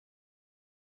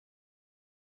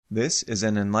This is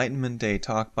an Enlightenment Day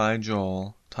talk by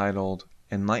Joel titled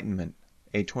Enlightenment,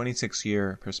 a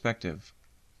 26-Year Perspective,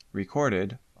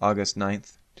 recorded August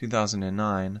 9th,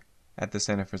 2009 at the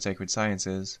Center for Sacred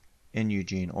Sciences in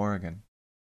Eugene, Oregon.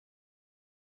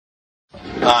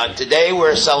 Today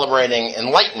we're celebrating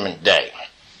Enlightenment Day,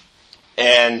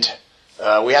 and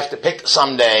we have to pick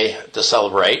some day to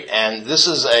celebrate, and this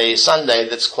is a Sunday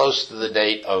that's close to the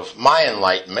date of my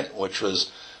enlightenment, which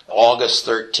was August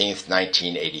 13th,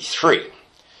 1983.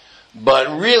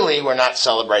 But really, we're not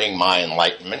celebrating my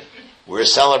enlightenment. We're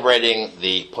celebrating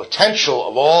the potential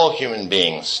of all human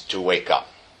beings to wake up.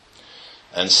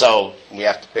 And so we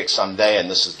have to pick some day,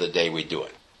 and this is the day we do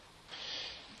it.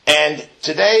 And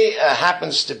today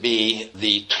happens to be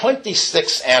the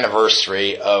 26th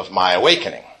anniversary of my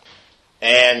awakening.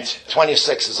 And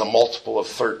 26 is a multiple of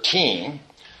 13.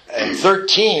 And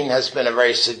 13 has been a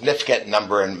very significant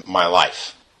number in my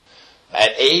life.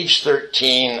 At age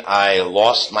 13, I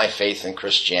lost my faith in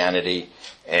Christianity,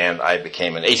 and I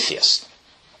became an atheist.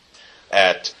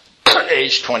 At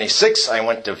age 26, I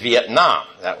went to Vietnam.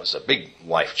 That was a big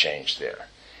life change there.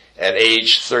 At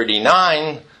age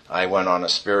 39, I went on a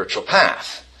spiritual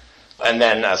path. And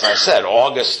then, as I said,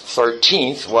 August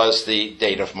 13th was the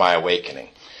date of my awakening.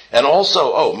 And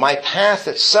also, my path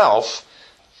itself,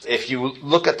 if you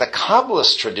look at the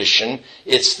Kabbalist tradition,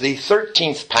 it's the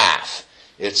 13th path.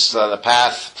 It's the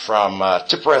path from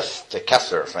Tiphereth to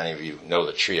Kether, if any of you know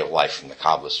the tree of life from the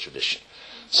Kabbalist tradition.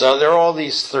 So there are all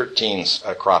these 13s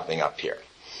cropping up here.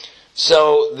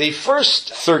 So the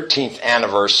first 13th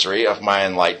anniversary of my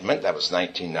enlightenment, that was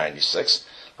 1996,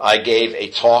 I gave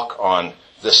a talk on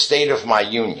the state of my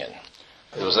union.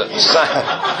 It was a you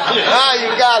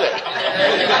got it.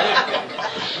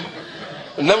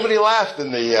 Nobody laughed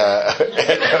in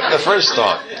the first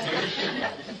talk.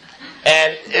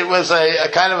 And it was a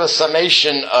kind of a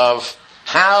summation of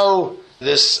how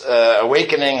this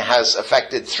awakening has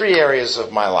affected three areas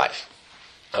of my life.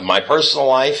 My personal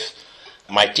life,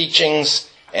 my teachings,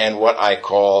 and what I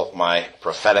call my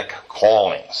prophetic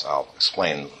callings. I'll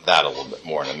explain that a little bit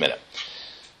more in a minute.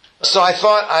 So I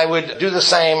thought I would do the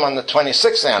same on the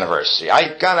 26th anniversary.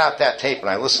 I got out that tape and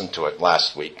I listened to it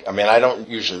last week. I mean, I don't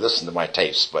usually listen to my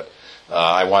tapes, but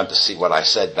I wanted to see what I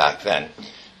said back then.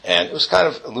 And it was kind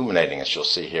of illuminating, as you'll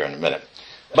see here in a minute.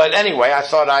 But anyway, I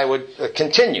thought I would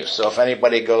continue. So if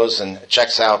anybody goes and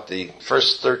checks out the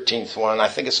first 13th one, I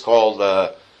think it's called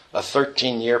a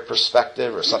 13-year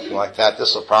perspective or something like that.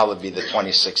 This will probably be the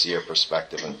 26-year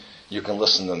perspective. And you can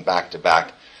listen to them back to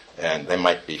back, and they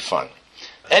might be fun.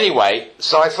 Anyway,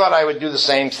 so I thought I would do the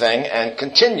same thing and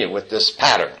continue with this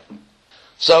pattern.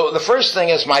 So the first thing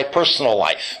is my personal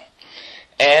life.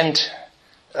 And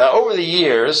over the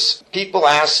years, people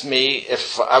asked me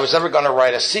if I was ever going to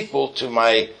write a sequel to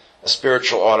my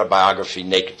spiritual autobiography,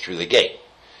 Naked Through the Gate.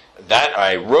 That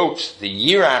I wrote the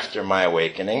year after my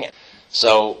awakening.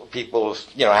 So people,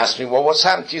 asked me, well, what's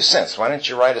happened to you since? Why didn't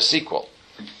you write a sequel?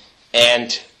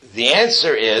 And the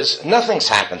answer is, nothing's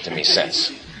happened to me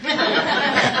since.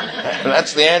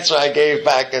 That's the answer I gave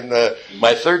back in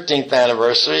my 13th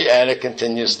anniversary, and it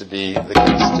continues to be the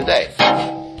case today.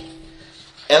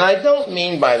 And I don't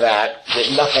mean by that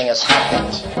nothing has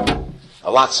happened.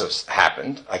 Lots has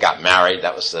happened. I got married.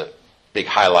 That was the big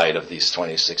highlight of these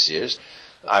 26 years.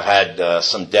 I've had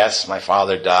some deaths. My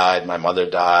father died. My mother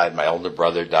died. My older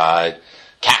brother died.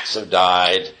 Cats have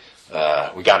died.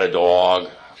 We got a dog.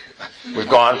 We've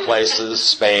gone places,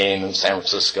 Spain and San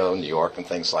Francisco, New York, and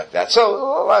things like that.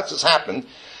 So lots has happened.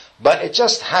 But it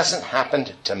just hasn't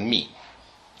happened to me.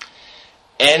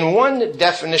 And one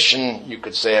definition, you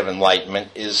could say, of enlightenment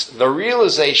is the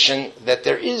realization that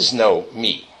there is no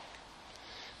me.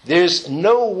 There's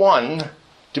no one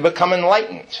to become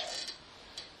enlightened,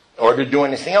 or to do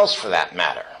anything else for that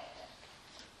matter.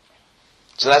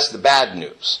 So that's the bad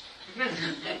news.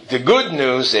 The good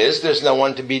news is there's no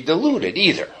one to be deluded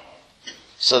either.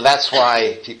 So that's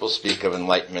why people speak of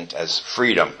enlightenment as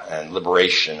freedom and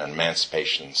liberation and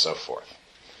emancipation and so forth.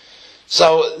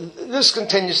 So this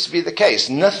continues to be the case.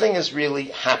 Nothing has really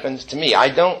happened to me. I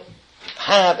don't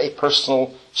have a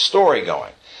personal story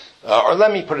going. Or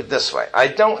let me put it this way. I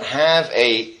don't have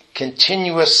a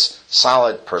continuous,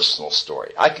 solid personal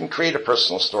story. I can create a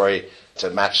personal story to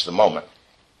match the moment,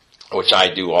 which I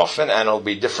do often, and it'll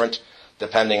be different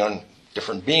depending on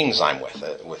different beings I'm with.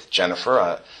 With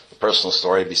Jennifer, the personal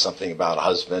story would be something about a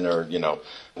husband, or,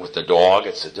 with the dog,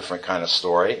 it's a different kind of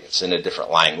story. It's in a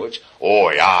different language. Oh,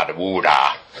 yeah, the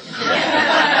Buddha.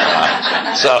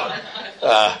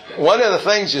 One of the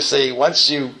things you see, once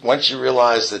you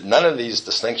realize that none of these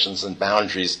distinctions and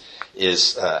boundaries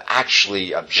is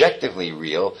actually objectively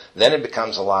real, then it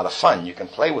becomes a lot of fun. You can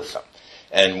play with them.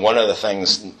 And one of the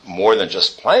things, more than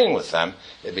just playing with them,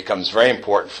 it becomes very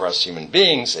important for us human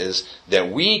beings, is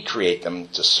that we create them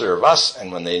to serve us,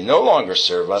 and when they no longer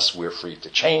serve us, we're free to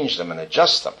change them and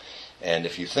adjust them. And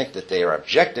if you think that they are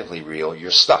objectively real,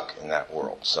 you're stuck in that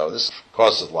world. So this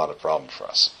causes a lot of problems for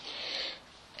us.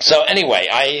 So anyway,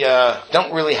 I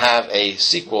don't really have a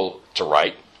sequel to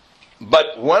write,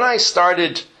 but when I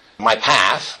started my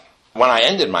path, when I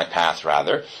ended my path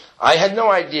rather, I had no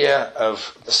idea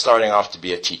of starting off to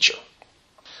be a teacher.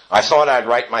 I thought I'd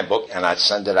write my book and I'd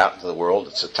send it out into the world.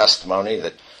 It's a testimony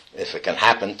that if it can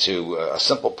happen to a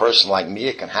simple person like me,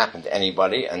 it can happen to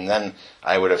anybody, and then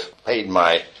I would have paid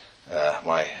my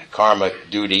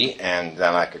karmic duty, and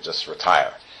then I could just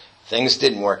retire. Things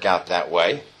didn't work out that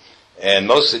way, and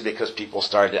mostly because people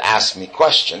started to ask me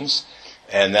questions,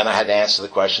 and then I had to answer the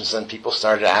questions, and people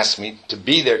started to ask me to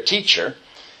be their teacher.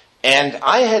 And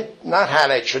I had not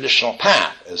had a traditional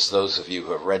path, as those of you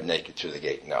who have read Naked Through the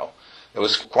Gate know. It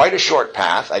was quite a short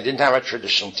path. I didn't have a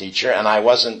traditional teacher, and I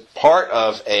wasn't part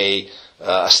of a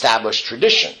established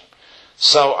tradition.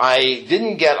 So I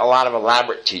didn't get a lot of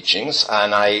elaborate teachings,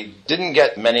 and I didn't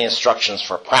get many instructions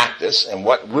for practice. And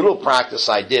what little practice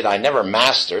I did, I never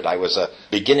mastered. I was a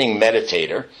beginning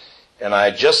meditator, and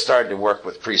I just started to work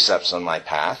with precepts on my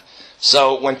path.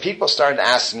 So when people started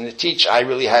asking me to teach, I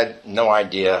really had no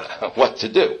idea what to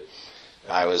do.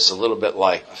 I was a little bit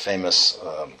like a famous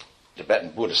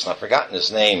Tibetan Buddhist, and I've forgotten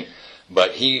his name,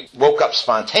 but he woke up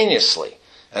spontaneously.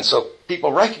 And so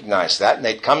people recognized that, and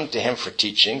they'd come to him for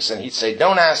teachings, and he'd say,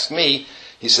 "Don't ask me."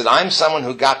 He said, "I'm someone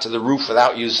who got to the roof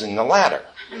without using the ladder."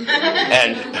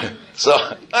 And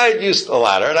so I used the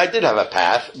ladder, and I did have a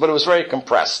path, but it was very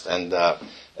compressed and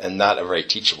not a very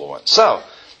teachable one. So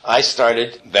I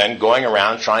started then going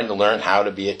around trying to learn how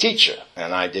to be a teacher.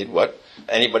 And I did what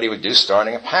anybody would do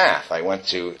starting a path. I went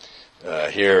to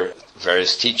hear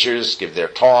various teachers give their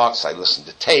talks. I listened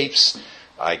to tapes.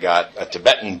 I got a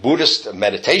Tibetan Buddhist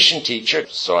meditation teacher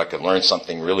so I could learn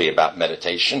something really about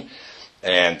meditation.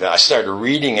 And I started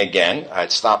reading again.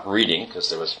 I'd stopped reading because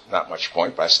there was not much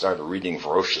point, but I started reading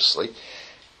voraciously.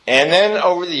 And then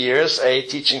over the years, a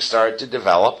teaching started to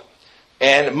develop.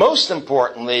 And most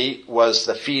importantly was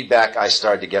the feedback I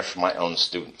started to get from my own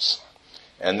students.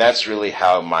 And that's really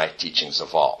how my teachings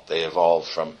evolved. They evolved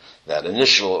from that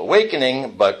initial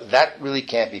awakening, but that really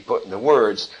can't be put into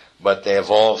words, but they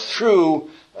evolved through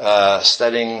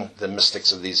studying the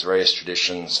mystics of these various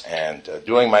traditions and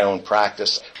doing my own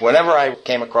practice. Whenever I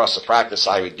came across a practice,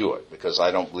 I would do it, because I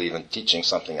don't believe in teaching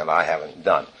something that I haven't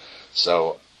done.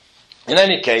 So, in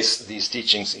any case, these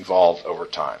teachings evolved over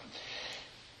time.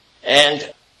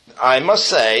 And I must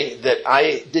say that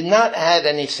I did not add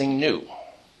anything new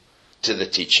to the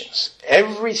teachings.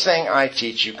 Everything I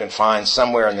teach you can find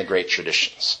somewhere in the great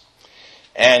traditions.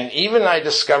 And even I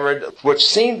discovered, which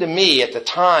seemed to me at the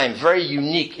time very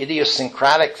unique,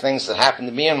 idiosyncratic things that happened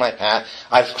to me in my path,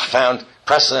 I've found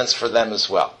precedents for them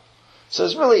as well. So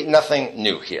there's really nothing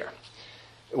new here.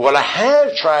 What I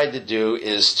have tried to do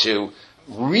is to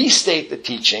restate the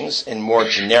teachings in more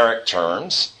generic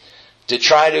terms, to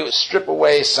try to strip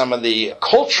away some of the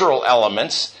cultural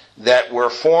elements that were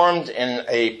formed in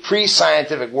a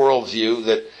pre-scientific worldview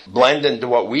that blend into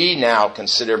what we now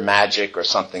consider magic or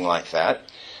something like that,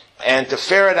 and to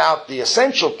ferret out the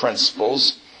essential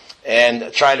principles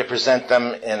and try to present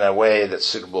them in a way that's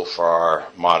suitable for our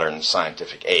modern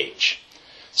scientific age.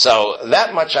 So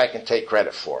that much I can take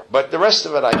credit for, but the rest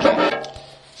of it I can't.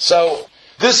 So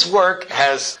this work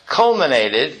has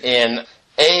culminated in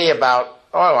about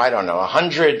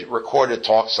 100 recorded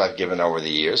talks I've given over the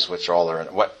years, which all are in,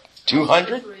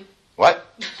 200? What?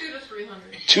 200 to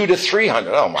 300. 200 to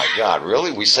 300. Oh my God,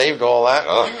 really? We saved all that?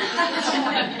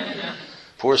 Oh.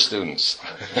 Poor students.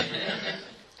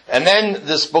 And then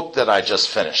this book that I just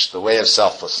finished, The Way of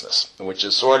Selflessness, which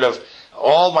is sort of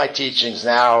all my teachings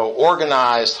now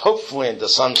organized, hopefully into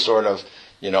some sort of,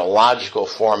 logical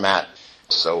format,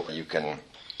 so you can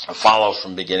follow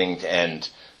from beginning to end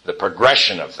the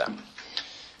progression of them.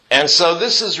 And so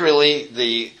this is really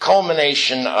the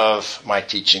culmination of my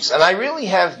teachings. And I really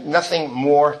have nothing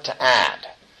more to add.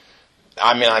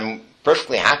 I mean, I'm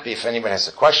perfectly happy if anybody has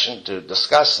a question to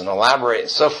discuss and elaborate and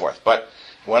so forth. But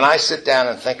when I sit down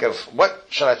and think of what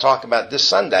should I talk about this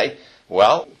Sunday,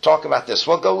 well, talk about this.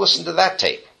 Well, go listen to that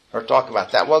tape. Or talk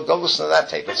about that. Well, go listen to that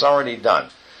tape. It's already done.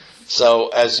 So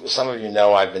as some of you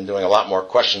know, I've been doing a lot more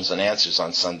questions and answers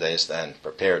on Sundays than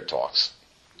prepared talks.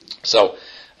 So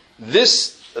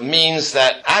this means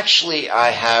that actually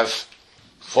I have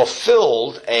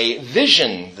fulfilled a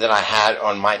vision that I had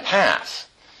on my path.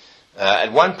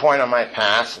 At one point on my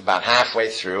path, about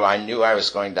halfway through, I knew I was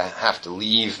going to have to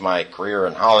leave my career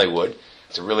in Hollywood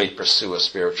to really pursue a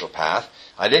spiritual path.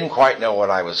 I didn't quite know what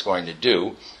I was going to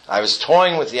do. I was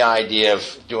toying with the idea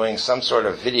of doing some sort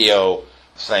of video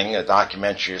thing, a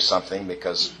documentary or something,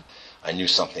 because I knew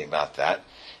something about that.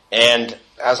 And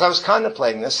as I was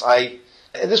contemplating this,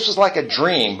 this was like a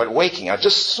dream, but waking. I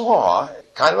just saw,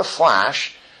 kind of a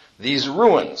flash, these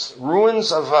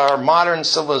ruins of our modern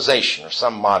civilization, or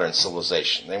some modern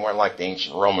civilization. They weren't like the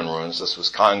ancient Roman ruins. This was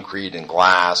concrete and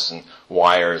glass and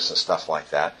wires and stuff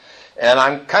like that. And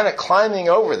I'm kind of climbing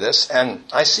over this, and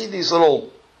I see these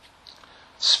little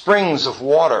springs of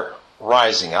water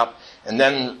rising up, and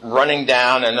then running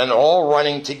down, and then all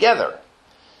running together.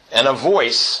 And a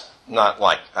voice, not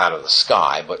like out of the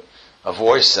sky, but a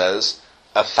voice says,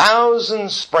 1,000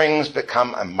 springs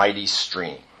become a mighty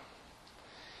stream.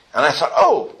 And I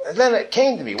thought, and then it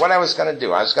came to me what I was going to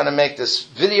do. I was going to make this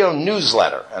video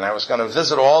newsletter, and I was going to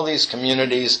visit all these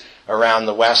communities around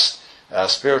the West,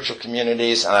 spiritual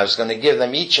communities, and I was going to give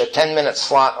them each a 10-minute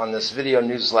slot on this video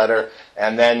newsletter,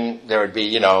 and then there would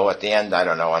be, at the end,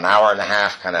 an hour and a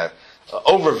half kind of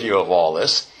overview of all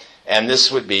this, and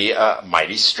this would be a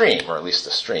mighty stream, or at least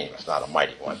a stream, if not a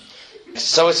mighty one.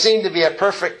 So it seemed to be a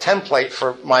perfect template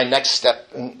for my next step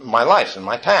in my life, in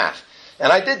my path.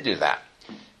 And I did do that.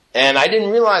 And I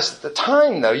didn't realize at the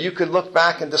time, though, you could look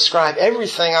back and describe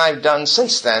everything I've done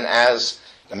since then as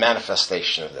a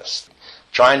manifestation of this.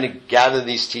 Trying to gather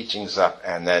these teachings up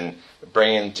and then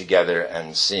bringing them together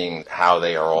and seeing how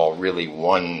they are all really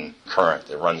one current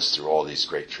that runs through all these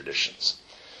great traditions.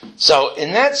 So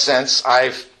in that sense,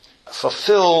 I've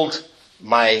fulfilled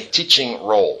my teaching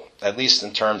role, at least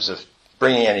in terms of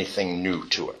bringing anything new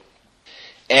to it.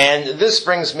 And this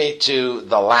brings me to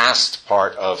the last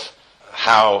part of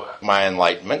how my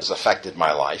enlightenment has affected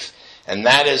my life, and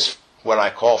that is what I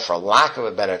call, for lack of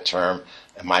a better term,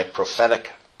 my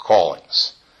prophetic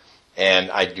callings.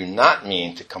 And I do not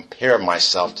mean to compare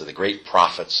myself to the great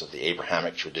prophets of the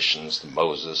Abrahamic traditions, the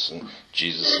Moses and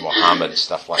Jesus and Muhammad and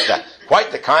stuff like that.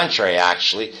 Quite the contrary,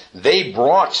 actually. They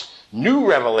brought new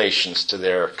revelations to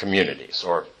their communities,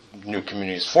 or new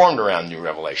communities formed around new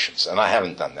revelations, and I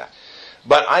haven't done that.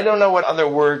 But I don't know what other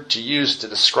word to use to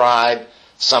describe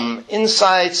some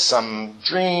insights, some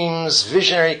dreams,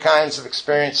 visionary kinds of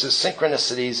experiences,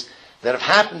 synchronicities that have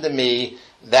happened to me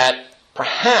that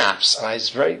perhaps, and I was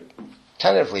very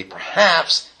tentatively,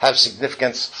 perhaps have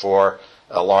significance for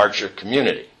a larger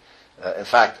community. In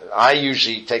fact, I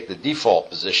usually take the default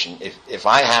position, if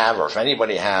I have, or if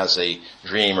anybody has a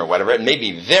dream or whatever, it may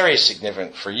be very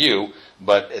significant for you,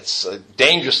 but it's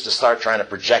dangerous to start trying to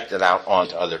project it out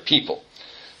onto other people.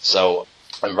 So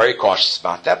I'm very cautious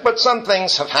about that. But some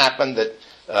things have happened that,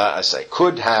 I say,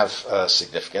 could have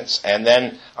significance, and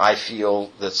then I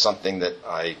feel that's something that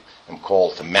I am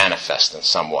called to manifest in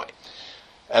some way.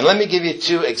 And let me give you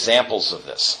 2 examples of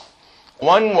this.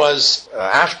 One was,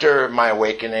 after my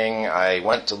awakening, I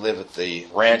went to live at the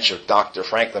ranch of Dr.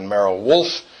 Franklin Merrill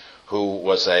Wolfe, who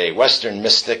was a Western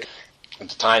mystic. At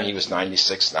the time, he was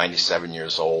 96, 97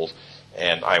 years old.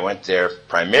 And I went there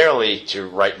primarily to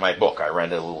write my book. I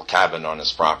rented a little cabin on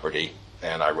his property,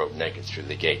 and I wrote Naked Through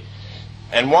the Gate.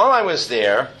 And while I was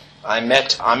there, I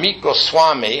met Amit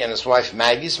Goswami and his wife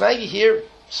Maggie. Is Maggie here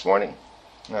this morning?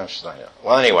 No, she's not here.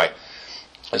 Well, anyway,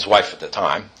 his wife at the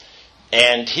time.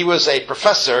 And he was a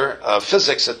professor of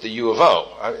physics at the U of O.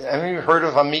 Have you heard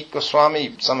of Amit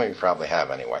Goswami? Some of you probably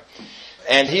have anyway.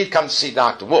 And he'd come to see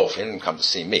Dr. Wolfe. He didn't come to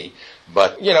see me.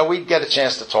 But, we'd get a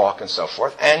chance to talk and so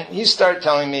forth. And he started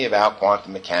telling me about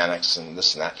quantum mechanics and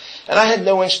this and that. And I had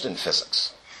no interest in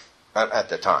physics at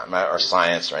the time, or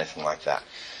science or anything like that.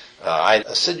 I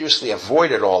assiduously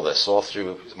avoided all this all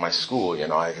through my school.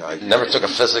 I never took a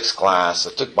physics class.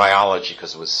 I took biology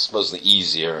because it was supposedly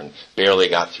easier and barely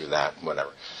got through that,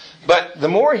 whatever. But the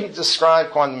more he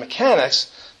described quantum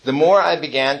mechanics, the more I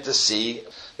began to see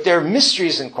there are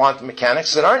mysteries in quantum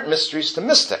mechanics that aren't mysteries to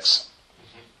mystics.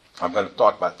 I'm going to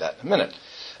talk about that in a minute.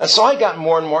 And so I got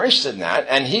more and more interested in that,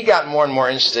 and he got more and more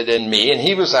interested in me, and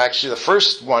he was actually the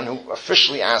first one who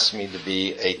officially asked me to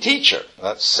be a teacher.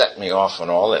 That set me off on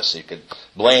all this. You could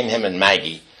blame him and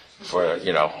Maggie for,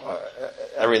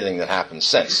 everything that happened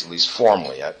since, at least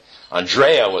formally.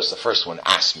 Andrea was the first one to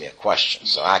ask me a question,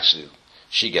 so actually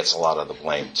she gets a lot of the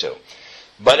blame too.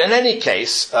 But in any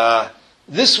case,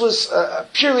 this was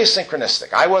purely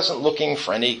synchronistic. I wasn't looking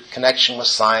for any connection with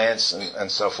science and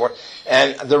so forth.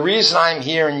 And the reason I'm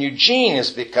here in Eugene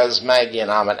is because Maggie and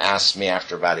Amit asked me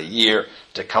after about a year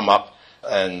to come up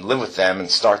and live with them and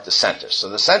start the center. So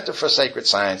the Center for Sacred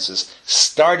Sciences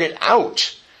started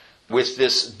out with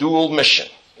this dual mission.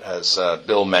 as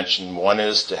Bill mentioned. One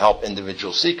is to help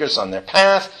individual seekers on their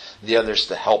path. The other is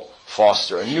to help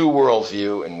foster a new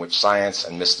worldview in which science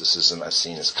and mysticism are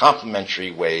seen as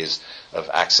complementary ways of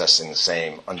accessing the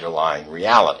same underlying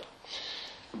reality.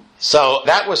 So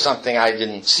that was something I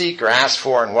didn't seek or ask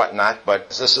for and whatnot, but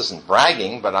this isn't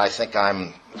bragging, but I think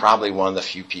I'm probably one of the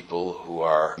few people who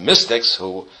are mystics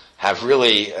who have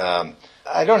really,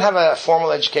 I don't have a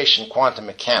formal education in quantum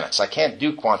mechanics. I can't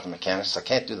do quantum mechanics. I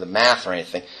can't do the math or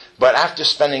anything. But after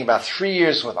spending about 3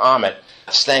 years with Amit,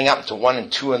 staying up until 1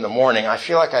 and 2 in the morning, I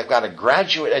feel like I've got a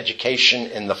graduate education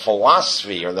in the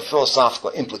philosophy or the philosophical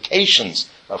implications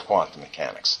of quantum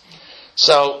mechanics.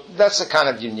 So that's a kind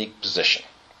of unique position.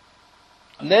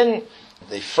 And then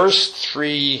the first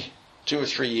 2 or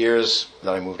 3 years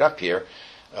that I moved up here,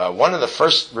 one of the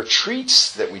first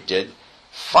retreats that we did,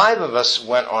 5 of us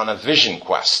went on a vision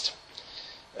quest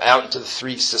out into the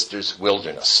Three Sisters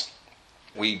Wilderness.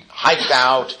 We hiked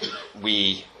out,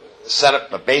 we set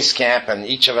up a base camp, and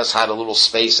each of us had a little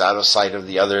space out of sight of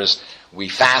the others. We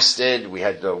fasted, we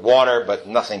had the water but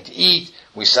nothing to eat.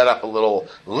 We set up a little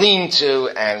lean-to,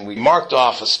 and we marked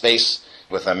off a space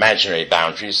with imaginary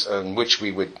boundaries in which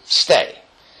we would stay.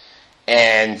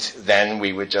 And then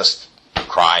we would just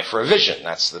cry for a vision.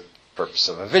 That's the purpose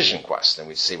of a vision quest, and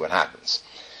we'd see what happens.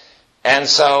 And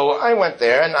so I went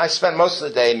there, and I spent most of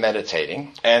the day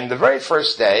meditating. And the very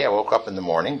first day, I woke up in the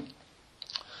morning,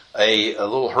 a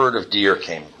little herd of deer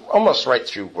came almost right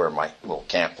through where my little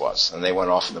camp was. And they went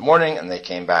off in the morning, and they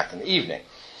came back in the evening.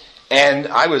 And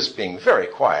I was being very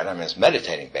quiet. I was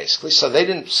meditating, basically. So they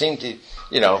didn't seem to,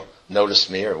 notice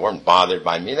me or weren't bothered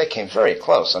by me. They came very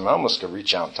close. I almost could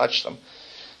reach out and touch them.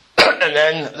 And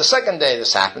then the second day,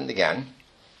 this happened again.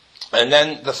 And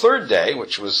then the third day,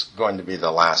 which was going to be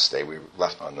the last day, we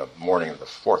left on the morning of the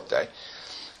fourth day,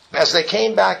 as they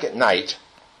came back at night,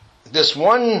 this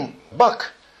one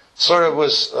buck sort of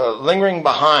was lingering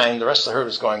behind. The rest of the herd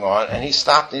was going on, and he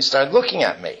stopped and he started looking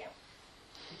at me.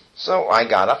 So I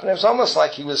got up, and it was almost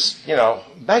like he was,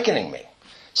 beckoning me.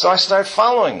 So I started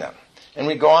following them. And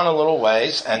we'd go on a little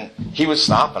ways, and he would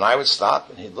stop, and I would stop,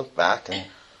 and he'd look back, and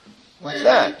like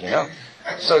that,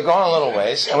 So we'd go on a little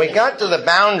ways, and we got to the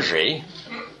boundary,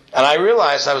 and I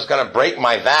realized I was going to break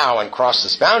my vow and cross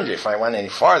this boundary if I went any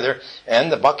farther, and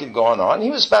the buck had gone on.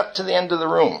 He was about to the end of the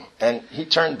room, and he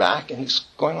turned back, and he was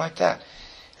going like that.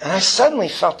 And I suddenly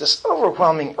felt this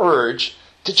overwhelming urge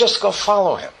to just go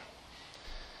follow him.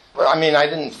 I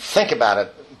didn't think about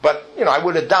it, but, I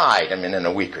would have died, in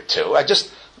a week or two.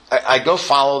 I'd go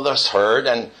follow this herd,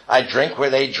 and I'd drink where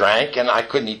they drank, and I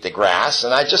couldn't eat the grass,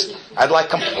 and I'd like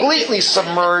completely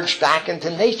submerge back into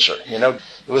nature. It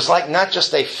was like not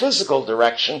just a physical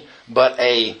direction, but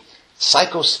a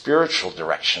psycho-spiritual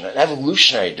direction, an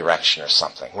evolutionary direction or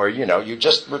something, where, you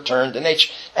just return to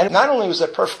nature. And not only was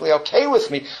it perfectly okay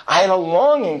with me, I had a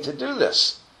longing to do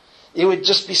this. It would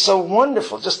just be so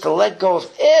wonderful just to let go of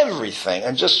everything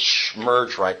and just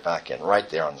merge right back in, right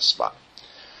there on the spot.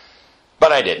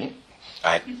 But I didn't.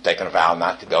 I had taken a vow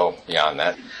not to go beyond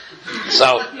that.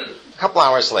 So a couple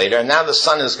hours later, and now the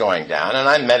sun is going down, and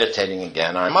I'm meditating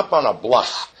again. I'm up on a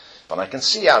bluff, and I can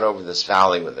see out over this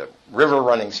valley with a river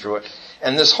running through it.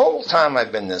 And this whole time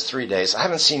I've been there, 3 days, I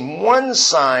haven't seen one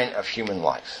sign of human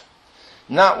life.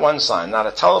 Not one sign. Not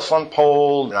a telephone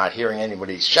pole, not hearing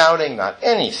anybody shouting, not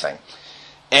anything.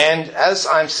 And as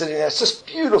I'm sitting there, it's this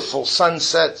beautiful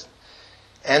sunset,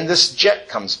 and this jet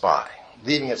comes by,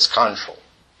 leaving its control.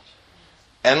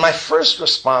 And my first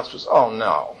response was, oh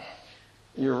no,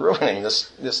 you're ruining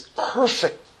this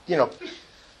perfect,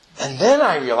 And then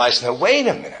I realized, no, wait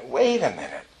a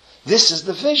minute. This is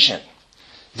the vision.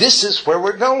 This is where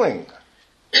we're going.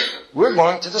 We're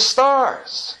going to the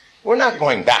stars. We're not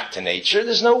going back to nature.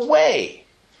 There's no way.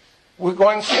 We're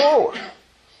going forward.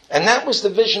 And that was the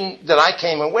vision that I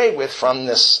came away with from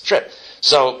this trip.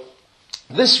 So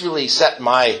this really set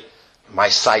my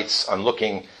sights on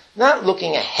not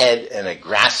looking ahead in a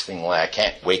grasping way, I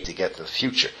can't wait to get to the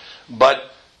future, but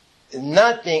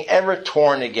not being ever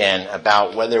torn again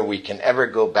about whether we can ever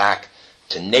go back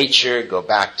to nature, go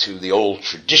back to the old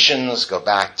traditions, go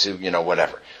back to,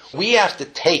 whatever. We have to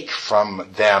take from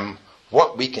them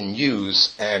what we can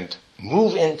use and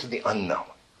move into the unknown.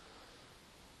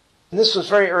 And this was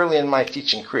very early in my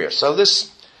teaching career, so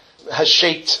this has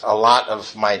shaped a lot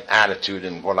of my attitude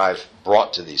and what I've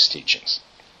brought to these teachings.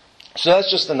 So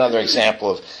that's just another example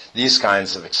of these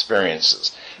kinds of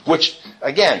experiences, which,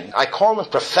 again, I call them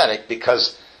prophetic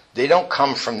because they don't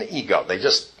come from the ego. They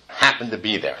just happen to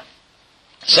be there.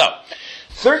 So,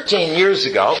 13 years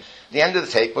ago, the end of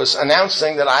the tape was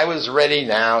announcing that I was ready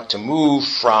now to move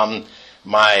from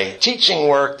my teaching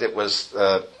work that was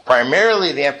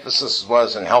Primarily, the emphasis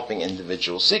was in helping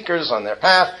individual seekers on their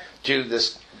path to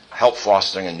this help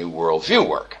fostering a new worldview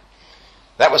work.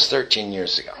 That was 13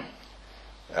 years ago.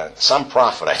 Some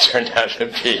prophet I turned out to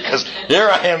be, because here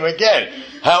I am again.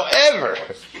 However,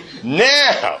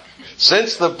 now,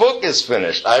 since the book is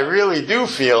finished, I really do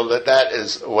feel that that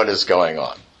is what is going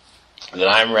on. That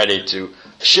I'm ready to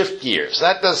shift gears.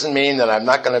 That doesn't mean that I'm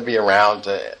not going to be around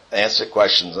to answer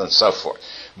questions and so forth.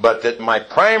 But that my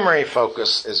primary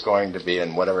focus is going to be,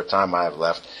 in whatever time I have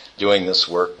left, doing this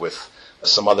work with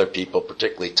some other people,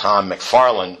 particularly Tom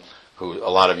McFarland, who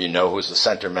a lot of you know, who's the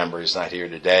center member. He's not here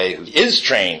today, who is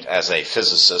trained as a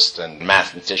physicist and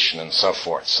mathematician and so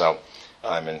forth. So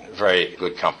I'm in very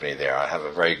good company there. I have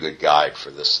a very good guide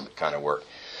for this kind of work.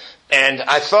 And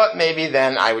I thought maybe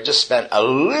then I would just spend a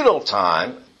little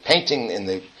time painting in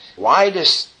the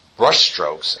widest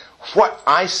brushstrokes what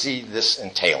I see this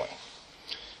entailing.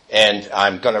 And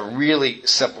I'm going to really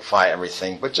simplify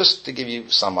everything, but just to give you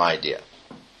some idea.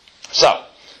 So,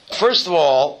 first of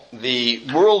all, the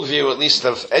worldview, at least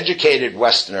of educated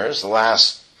Westerners, the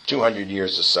last 200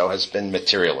 years or so, has been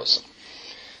materialism.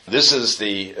 This is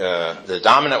the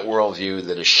dominant worldview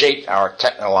that has shaped our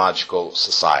technological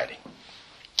society.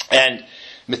 And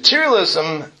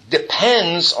materialism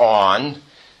depends on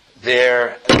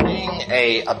there being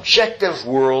an objective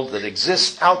world that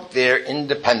exists out there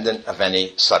independent of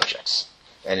any subjects,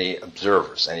 any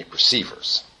observers, any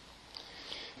perceivers.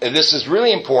 And this is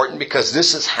really important because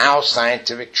this is how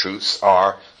scientific truths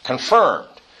are confirmed.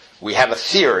 We have a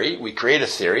theory, we create a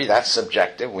theory, that's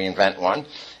subjective, we invent one,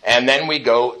 and then we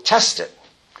go test it.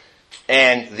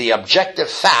 And the objective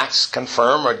facts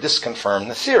confirm or disconfirm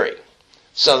the theory.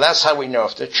 So that's how we know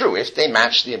if they're true, if they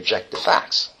match the objective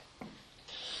facts.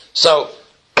 So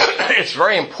it's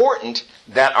very important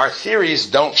that our theories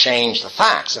don't change the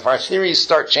facts. If our theories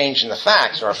start changing the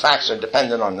facts, or our facts are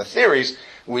dependent on the theories,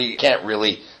 we can't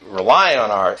really rely on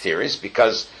our theories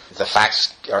because the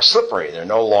facts are slippery. They're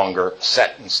no longer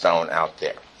set in stone out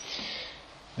there.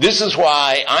 This is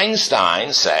why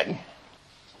Einstein said,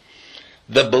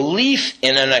 "The belief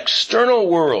in an external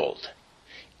world,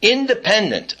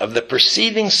 independent of the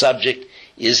perceiving subject,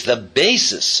 is the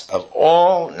basis of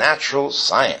all natural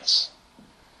science."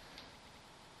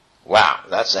 Wow,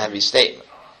 that's a heavy statement.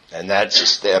 And that's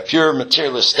just a pure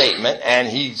materialist statement, and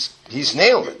he's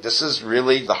nailed it. This is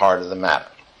really the heart of the matter.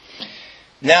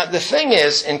 Now, the thing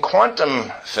is, in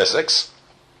quantum physics,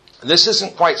 this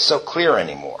isn't quite so clear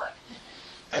anymore.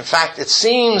 In fact, it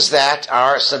seems that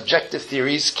our subjective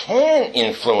theories can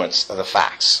influence the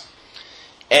facts.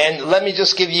 And let me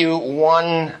just give you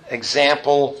one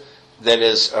example that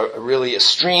is really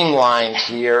streamlined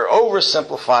here,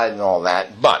 oversimplified and all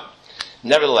that, but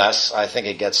nevertheless, I think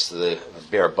it gets to the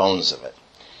bare bones of it.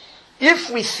 If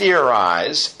we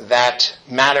theorize that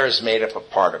matter is made up of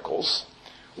particles,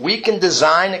 we can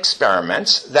design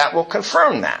experiments that will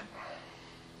confirm that.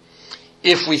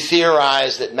 If we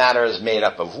theorize that matter is made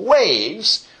up of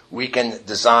waves, we can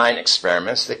design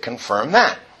experiments that confirm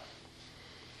that.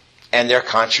 And they're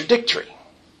contradictory.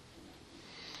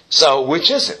 So, which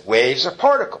is it? Waves or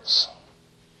particles?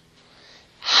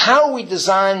 How we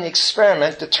design the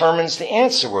experiment determines the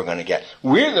answer we're going to get.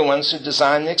 We're the ones who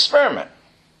design the experiment.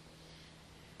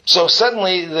 So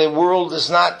suddenly the world is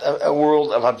not a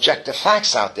world of objective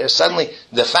facts out there. Suddenly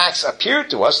the facts appear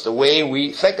to us the way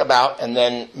we think about and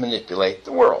then manipulate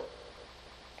the world.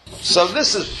 So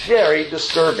this is very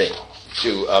disturbing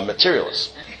to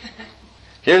materialists.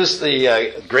 Here's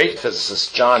the great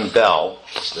physicist John Bell,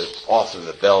 the author of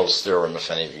the Bell's theorem, if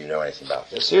any of you know anything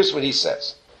about this. Here's what he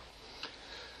says.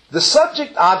 "The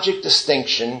subject-object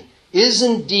distinction is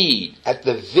indeed at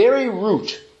the very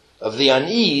root of the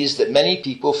unease that many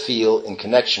people feel in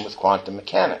connection with quantum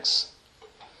mechanics.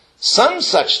 Some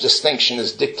such distinction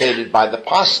is dictated by the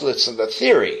postulates of the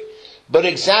theory, but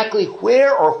exactly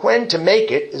where or when to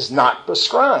make it is not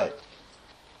prescribed."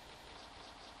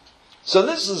 So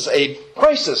this is a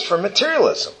crisis for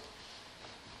materialism,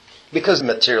 because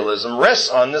materialism rests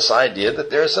on this idea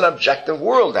that there's an objective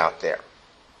world out there.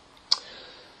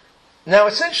 Now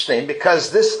it's interesting because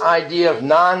this idea of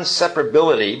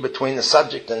non-separability between the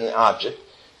subject and the object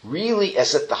really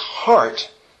is at the heart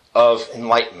of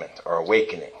enlightenment or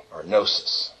awakening or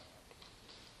gnosis.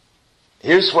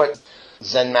 Here's what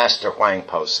Zen Master Huang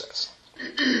Po says.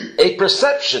 "A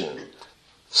perception,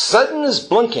 sudden as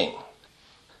blinking,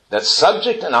 that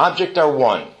subject and object are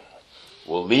one,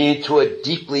 will lead to a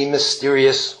deeply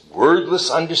mysterious, wordless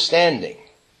understanding.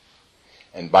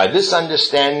 And by this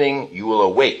understanding, you will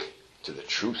awake to the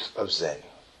truth of Zen."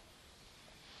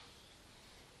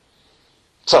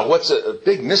 So what's a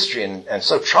big mystery and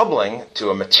so troubling to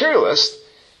a materialist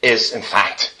is, in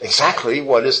fact, exactly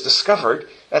what is discovered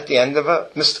at the end of a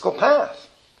mystical path.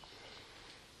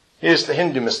 Here's the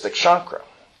Hindu mystic Shankara.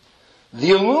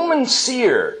 The illumined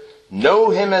seer know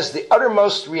him as the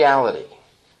uttermost reality,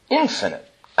 infinite,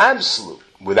 absolute,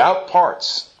 without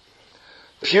parts,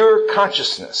 pure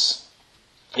consciousness.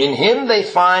 In him they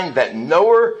find that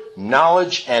knower,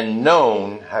 knowledge, and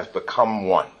known have become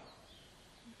one.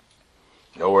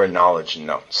 Knower, knowledge, and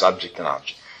known, subject and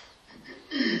object.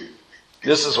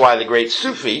 This is why the great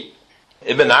Sufi,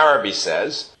 Ibn Arabi,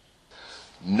 says,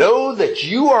 know that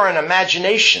you are an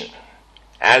imagination,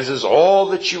 as is all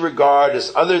that you regard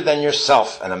as other than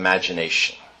yourself an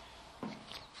imagination.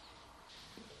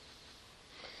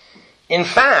 In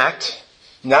fact,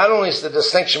 not only is the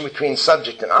distinction between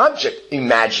subject and object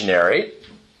imaginary,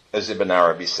 as Ibn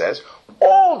Arabi says,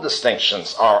 all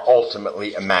distinctions are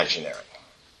ultimately imaginary.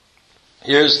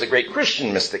 Here's the great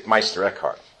Christian mystic Meister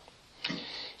Eckhart.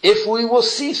 If we will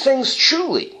see things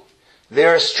truly, they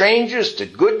are strangers to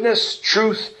goodness,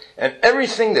 truth, and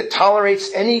everything that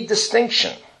tolerates any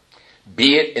distinction,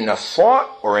 be it in a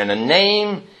thought or in a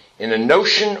name, in a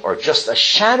notion or just a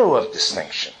shadow of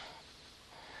distinction.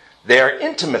 They are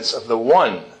intimates of the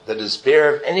one that is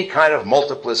bare of any kind of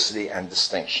multiplicity and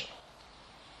distinction.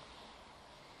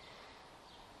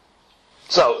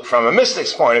 So, from a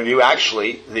mystic's point of view,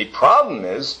 actually, the problem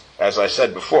is, as I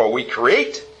said before, we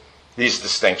create these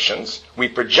distinctions, we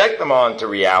project them onto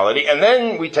reality, and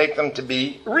then we take them to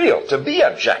be real, to be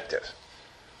objective.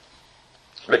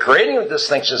 The creating of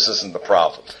distinctions isn't the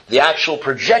problem. The actual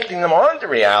projecting them onto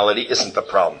reality isn't the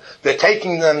problem. The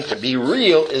taking them to be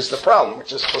real is the problem,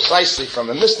 which is precisely from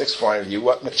a mystic's point of view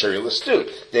what materialists do.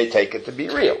 They take it to be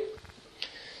real.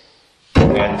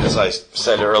 And as I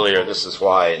said earlier, this is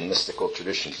why in mystical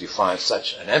traditions you find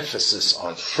such an emphasis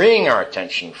on freeing our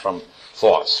attention from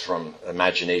thoughts, from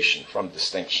imagination, from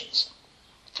distinctions.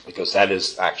 Because that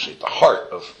is actually the heart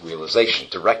of realization,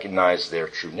 to recognize their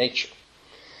true nature.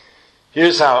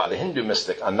 Here's how the Hindu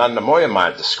mystic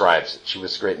Anandamoyamaya describes it. She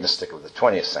was a great mystic of the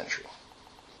 20th century.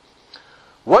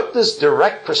 What does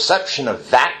direct perception of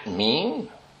that mean?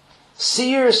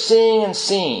 Seer, seeing, and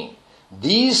seeing.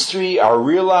 These three are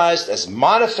realized as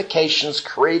modifications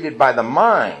created by the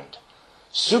mind,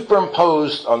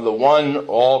 superimposed on the one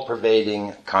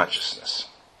all-pervading consciousness.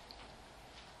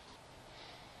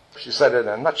 She said it in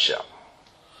a nutshell.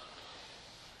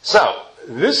 So,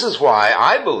 this is why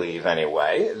I believe,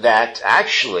 anyway, that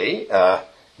actually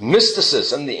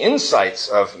mysticism, the insights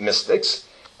of mystics,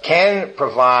 can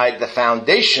provide the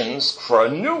foundations for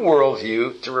a new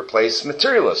worldview to replace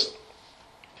materialism.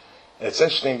 It's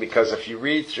interesting because if you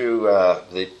read through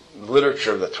the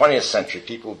literature of the 20th century,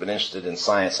 people who've been interested in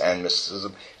science and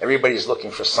mysticism, everybody's looking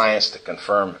for science to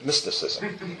confirm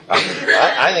mysticism. I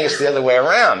think it's the other way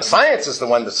around. Science is the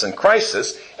one that's in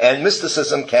crisis, and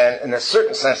mysticism can, in a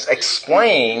certain sense,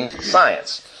 explain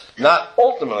science. Not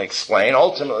ultimately explain.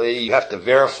 Ultimately, you have to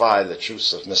verify the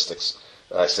truths of mystics,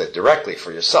 I said, directly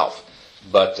for yourself.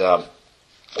 But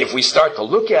if we start to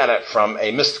look at it from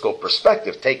a mystical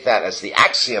perspective, take that as the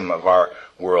axiom of our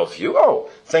worldview,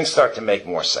 things start to make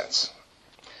more sense.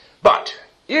 But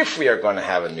if we are going to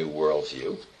have a new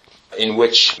worldview in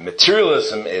which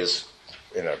materialism is,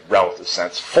 in a relative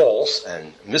sense, false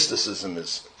and mysticism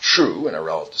is true in a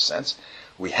relative sense,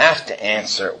 we have to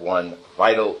answer one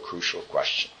vital, crucial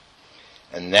question.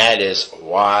 And that is,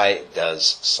 why does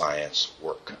science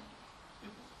work?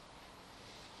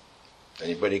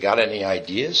 Anybody got any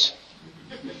ideas?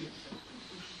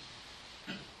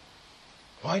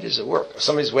 Why does it work?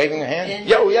 Somebody's waving their hand?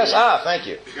 Yes. Thank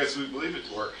you. Because we believe it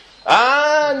to work.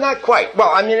 Not quite.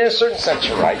 Well, I mean, in a certain sense,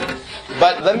 you're right.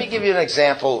 But let me give you an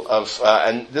example of,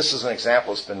 and this is an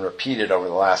example that's been repeated over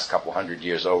the last couple hundred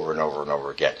years over and over and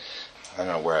over again. I don't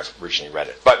know where I originally read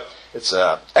it. But it's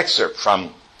an excerpt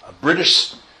from a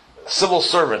British civil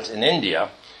servant in India.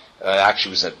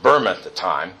 Actually was at Burma at the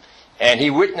time. And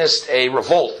he witnessed a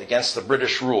revolt against the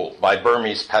British rule by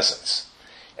Burmese peasants.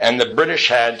 And the British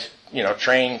had,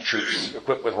 trained troops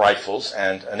equipped with rifles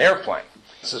and an airplane.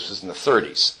 This was in the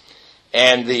 30s.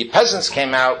 And the peasants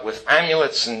came out with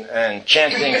amulets and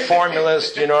chanting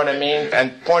formulas, do you know what I mean?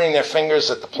 And pointing their fingers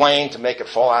at the plane to make it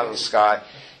fall out of the sky.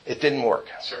 It didn't work.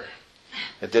 Sure.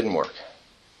 It didn't work.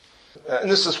 And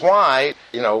this is why,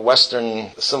 Western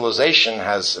civilization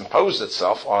has imposed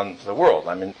itself on the world.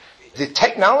 I mean, the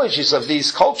technologies of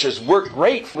these cultures work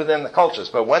great within the cultures,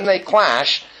 but when they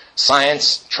clash,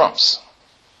 science trumps.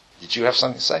 Did you have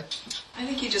something to say? I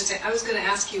think you just, I was going to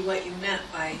ask you what you meant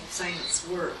by science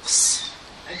works.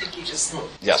 I think you just...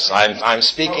 Yes, I'm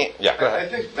speaking... Well, go ahead. I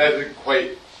think that didn't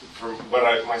quite, from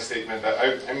my statement,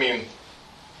 that I mean,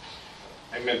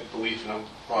 I meant belief in a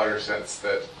broader sense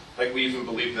that, like, we even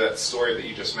believe that story that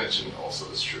you just mentioned also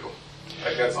is true.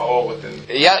 Like, that's all within...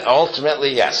 Yeah,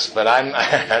 ultimately, yes. But I'm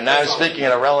now speaking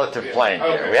in a relative plane here.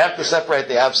 Okay. We have to separate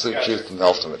the absolute truth from the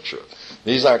ultimate truth.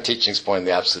 These aren't teachings pointing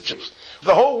to the absolute truth.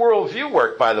 The whole worldview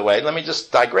work, by the way, let me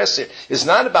just digress here, is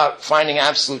not about finding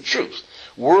absolute truth.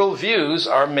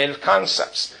 Worldviews are made of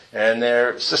concepts, and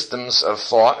they're systems of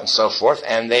thought and so forth,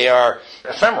 and they are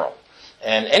ephemeral.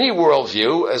 And any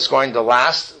worldview is going to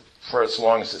last for as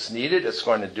long as it's needed. It's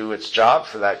going to do its job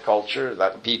for that culture,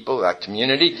 that people, that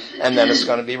community, and then it's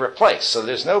going to be replaced. So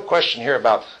there's no question here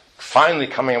about finally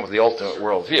coming up with the ultimate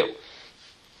worldview.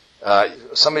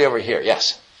 Somebody over here,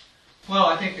 yes? Well,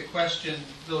 I think the question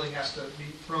really has to be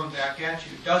thrown back at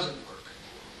you. Does it work?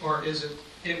 Or is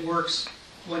it works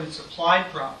when it's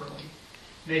applied properly?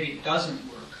 Maybe it doesn't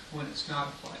work when it's not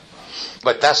applied properly.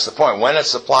 But that's the point. When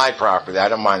it's applied properly, I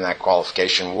don't mind that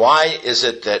qualification. Why is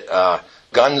it that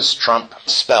guns trump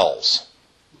spells?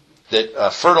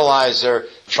 That fertilizer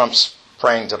trumps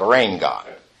praying to the rain god?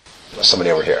 Somebody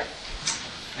over here.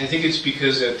 I think it's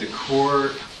because at the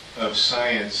core of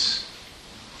science,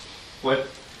 what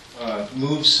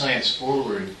moves science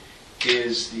forward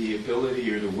is the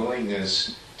ability or the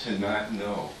willingness to not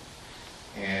know.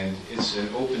 And it's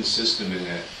an open system in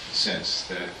that sense,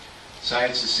 that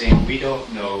science is saying we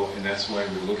don't know, and that's why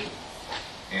we're looking.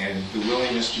 And the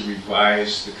willingness to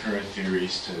revise the current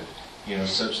theories, to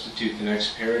substitute the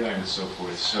next paradigm and so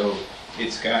forth. So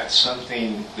it's got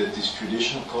something that these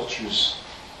traditional cultures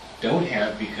don't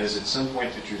have, because at some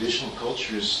point the traditional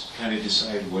cultures kind of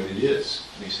decide what it is.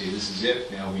 They say, this is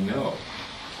it, now we know.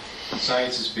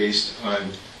 Science is based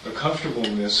on a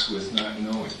comfortableness with not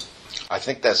knowing. I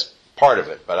think that's part of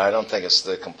it, but I don't think it's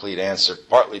the complete answer,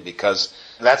 partly because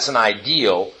that's an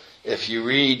ideal. If you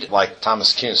read, like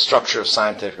Thomas Kuhn's Structure of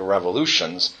Scientific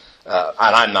Revolutions, and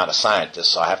I'm not a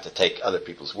scientist, so I have to take other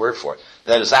people's word for it,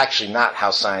 that is actually not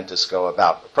how scientists go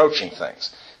about approaching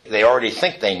things. They already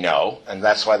think they know, and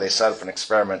that's why they set up an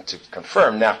experiment to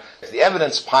confirm. Now, if the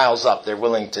evidence piles up, they're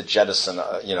willing to jettison,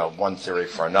 one theory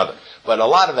for another. But a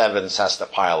lot of evidence has to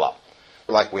pile up.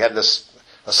 Like we have this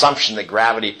assumption that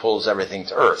gravity pulls everything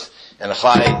to Earth. And if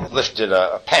I lifted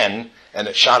a pen and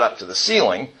it shot up to the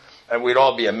ceiling, and we'd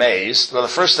all be amazed. Well, the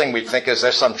first thing we'd think is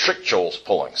there's some trick Joel's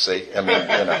pulling. See,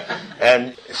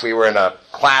 And if we were in a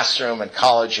classroom in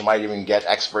college, you might even get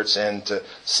experts in to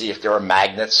see if there were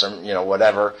magnets or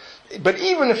whatever. But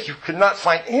even if you could not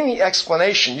find any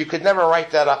explanation, you could never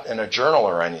write that up in a journal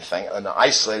or anything, an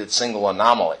isolated single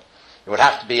anomaly. It would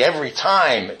have to be every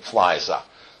time it flies up.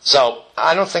 So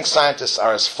I don't think scientists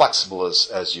are as flexible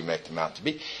as you make them out to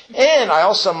be. And I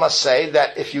also must say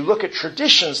that if you look at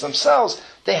traditions themselves,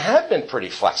 they have been pretty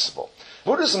flexible.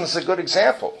 Buddhism is a good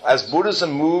example. As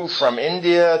Buddhism moved from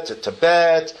India to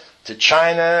Tibet to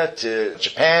China to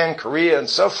Japan, Korea, and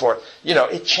so forth,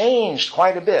 it changed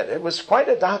quite a bit. It was quite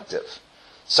adaptive.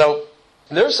 So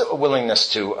there's a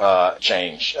willingness to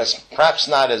change, as perhaps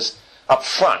not as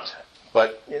upfront,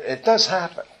 but it does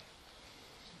happen.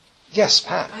 Yes,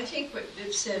 Pat. I think what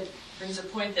Viv said brings a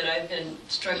point that I've been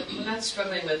not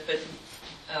struggling with, but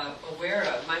aware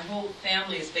of. My whole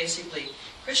family is basically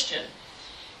Christian,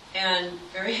 and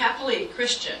very happily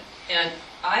Christian. And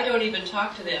I don't even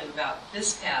talk to them about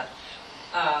this path,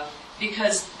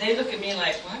 because they look at me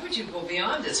like, why would you go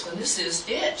beyond this when this is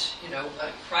it?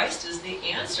 Christ is the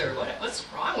answer. What's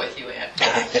wrong with you,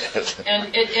 Aunt?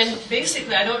 and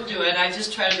basically I don't do it. I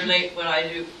just try to relate what I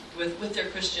do with their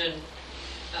Christian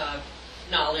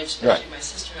knowledge, especially my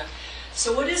sister and I.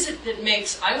 So what is it that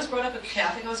makes, I was brought up a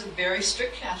Catholic, I was a very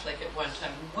strict Catholic at one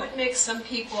time. What makes some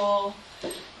people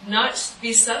not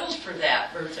be settled for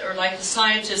that? Or like the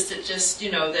scientists that just,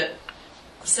 that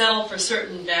settle for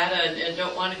certain data and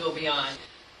don't want to go beyond?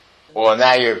 Well,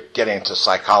 now you're getting into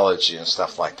psychology and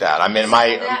stuff like that. I mean,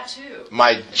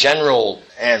 my general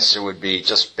answer would be,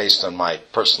 just based on my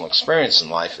personal experience in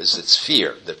life, is it's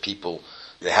fear that people,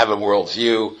 they have a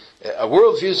worldview.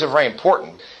 Worldviews are very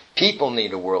important. People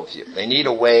need a worldview. They need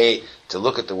a way to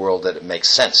look at the world that it makes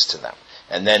sense to them.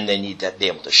 And then they need to be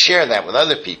able to share that with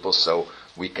other people so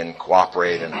we can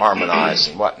cooperate and harmonize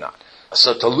and whatnot.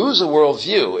 So to lose a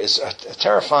worldview is a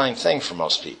terrifying thing for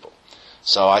most people.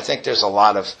 So I think there's a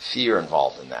lot of fear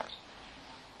involved in that.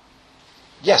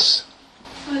 Yes?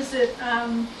 Was it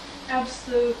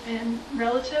absolute and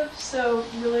relative? So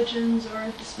religions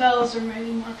or the spells are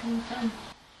maybe more coming from...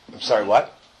 I'm sorry,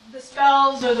 what? The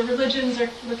spells or the religions are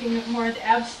looking at more of the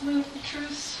absolute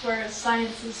truths, whereas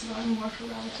science is going more for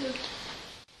relative.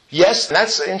 Yes, and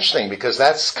that's interesting because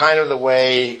that's kind of the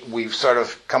way we've sort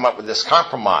of come up with this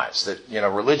compromise that,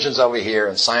 religion's over here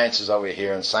and science is over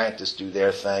here and scientists do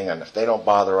their thing, and if they don't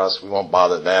bother us, we won't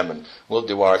bother them, and we'll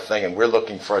do our thing, and we're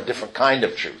looking for a different kind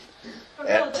of truth. But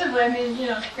relatively, I mean,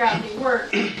 gravity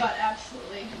works, but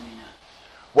absolutely, I mean,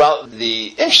 Well, the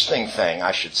interesting thing,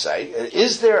 I should say,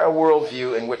 is there a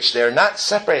worldview in which they're not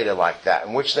separated like that,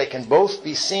 in which they can both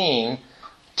be seen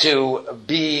to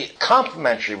be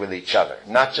complementary with each other,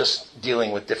 not just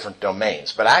dealing with different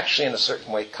domains, but actually in a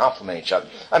certain way complement each other.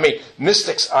 I mean,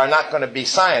 mystics are not going to be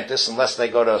scientists unless they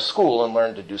go to school and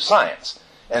learn to do science.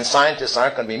 And scientists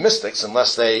aren't going to be mystics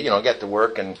unless they, get to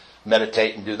work and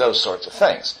meditate and do those sorts of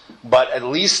things. But at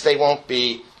least they won't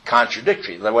be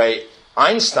contradictory. The way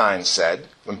Einstein said,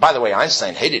 and by the way,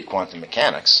 Einstein hated quantum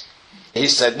mechanics, he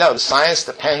said, no, science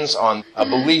depends on a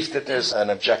belief that there's an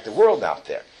objective world out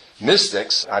there.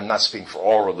 Mystics, I'm not speaking for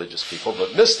all religious people,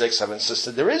 but mystics have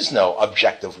insisted there is no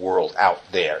objective world out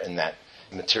there in that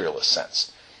materialist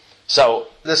sense. So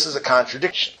this is a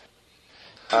contradiction.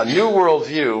 A new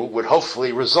worldview would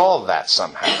hopefully resolve that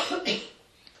somehow.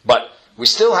 But we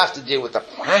still have to deal with the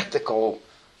practical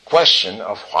question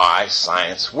of why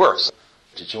science works.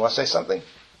 Did you want to say something?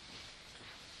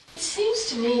 It seems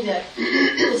to me that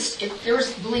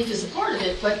there's belief is a part of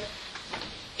it, but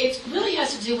it really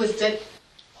has to do with that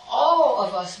all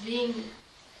of us being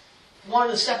one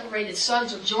of the separated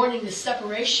sons or joining the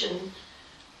separation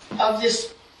of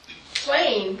this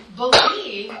plane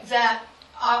believe that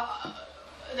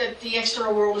that the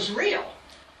external world is real.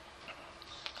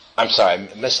 I'm sorry,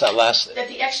 I missed that last. That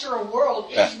the external world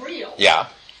is real. Yeah.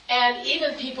 And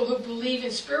even people who believe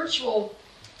in spiritual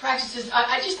practices,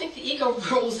 I just think the ego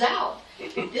rules out.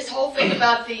 This whole thing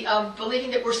about the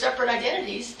believing that we're separate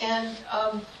identities and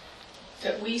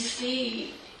that we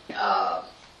see the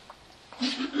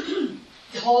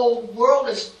whole world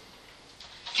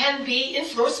can be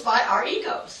influenced by our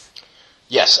egos.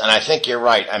 Yes, and I think you're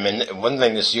right. I mean, one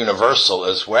thing that's universal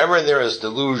is wherever there is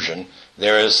delusion,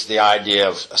 there is the idea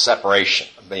of a separation,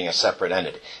 of being a separate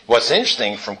entity. What's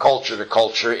interesting from culture to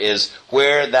culture is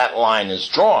where that line is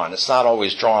drawn. It's not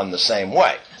always drawn the same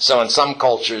way. So in some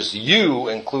cultures, you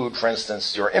include, for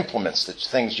instance, your implements, the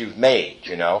things you've made,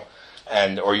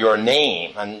 or your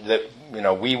name, and that,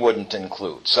 we wouldn't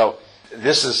include. So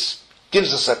this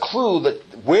gives us a clue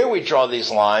that where we draw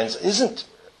these lines isn't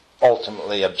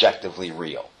ultimately objectively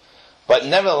real. But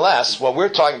nevertheless, what we're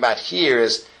talking about here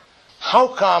is how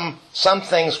come some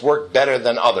things work better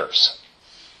than others?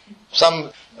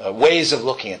 Some ways of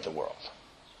looking at the world.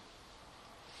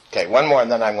 Okay, one more and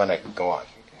then I'm going to go on.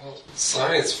 Well,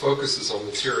 science focuses on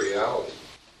materiality,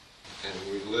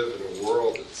 and we live in a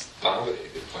world that's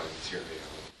dominated by materiality.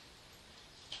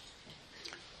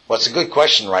 Well, it's a good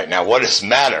question right now. What does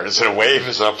matter? Is it a wave?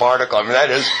 Is it a particle? I mean, that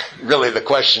is really the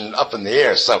question up in the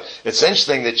air. So it's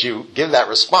interesting that you give that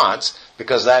response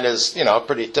because that is, a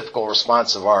pretty typical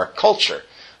response of our culture.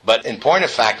 But in point of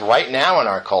fact, right now in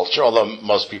our culture, although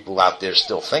most people out there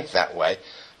still think that way,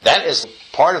 that is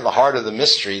part of the heart of the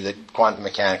mystery that quantum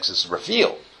mechanics has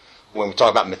revealed. When we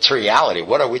talk about materiality,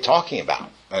 what are we talking about?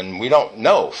 And we don't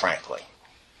know, frankly.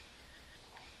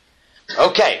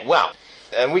 Okay, well,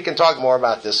 and we can talk more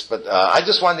about this, but I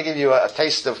just wanted to give you a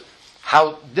taste of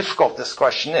how difficult this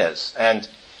question is and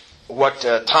what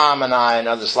Tom and I and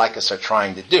others like us are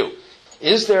trying to do.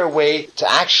 Is there a way to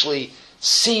actually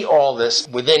see all this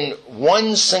within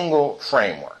one single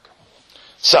framework?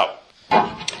 So,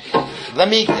 let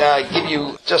me give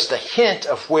you just a hint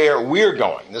of where we're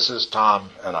going. This is Tom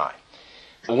and I.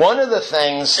 One of the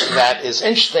things that is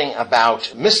interesting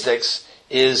about mystics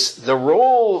is the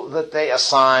role that they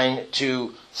assign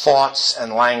to thoughts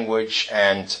and language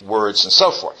and words and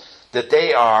so forth. That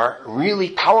they are really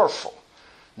powerful.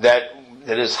 That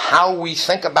is how we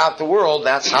think about the world,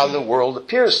 that's how the world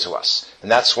appears to us.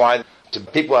 And that's why to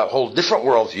people that hold different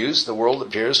worldviews, the world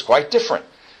appears quite different.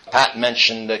 Pat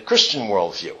mentioned the Christian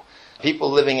worldview. People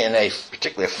living in a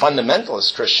particularly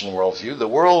fundamentalist Christian worldview, the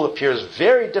world appears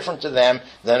very different to them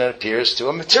than it appears to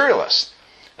a materialist.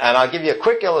 And I'll give you a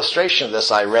quick illustration of this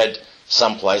I read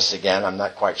someplace, again, I'm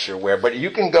not quite sure where, but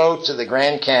you can go to the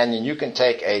Grand Canyon, you can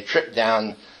take a trip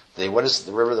down the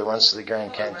river that runs to the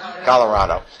Grand Canyon?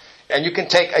 Colorado. And you can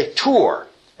take a tour.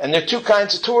 And there are two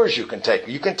kinds of tours you can take.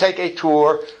 You can take a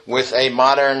tour with a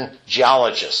modern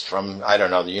geologist from,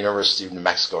 the University of New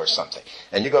Mexico or something.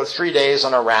 And you go 3 days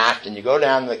on a raft and you go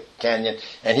down the canyon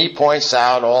and he points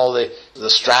out all the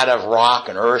strata of rock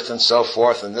and earth and so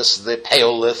forth, and this is the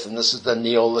Paleolith and this is the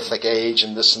Neolithic age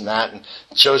and this and that, and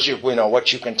shows you,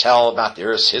 what you can tell about the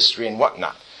Earth's history and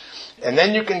whatnot. And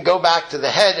then you can go back to the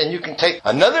head and you can take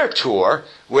another tour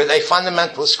with a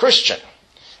fundamentalist Christian.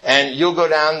 And you'll go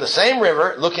down the same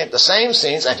river, looking at the same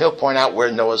scenes, and he'll point out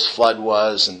where Noah's flood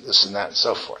was and this and that and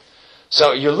so forth.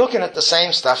 So you're looking at the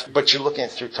same stuff, but you're looking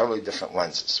at it through totally different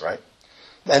lenses, right?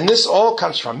 And this all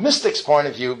comes from mystics' point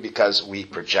of view because we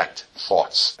project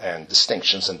thoughts and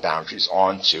distinctions and boundaries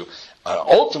onto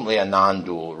ultimately a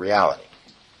non-dual reality.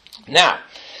 Now,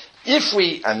 if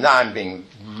we, and now I'm being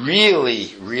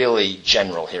really, really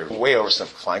general here, way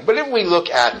oversimplifying, but if we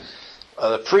look at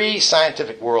the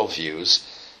pre-scientific worldviews,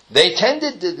 they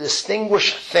tended to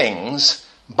distinguish things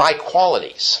by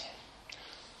qualities.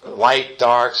 Light,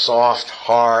 dark, soft,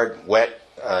 hard, wet,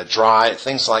 dry,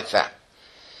 things like that.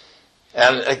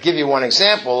 And I'll give you one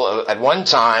example. At one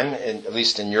time, at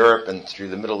least in Europe and through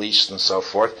the Middle East and so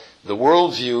forth, the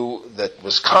worldview that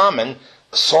was common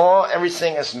saw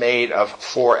everything as made of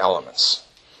 4 elements: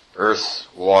 earth,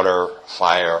 water,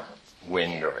 fire,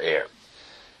 wind, or air.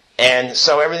 And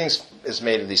so everything is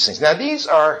made of these things. Now, these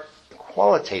are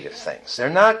qualitative things. They're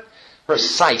not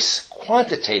precise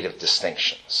quantitative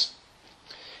distinctions.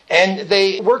 And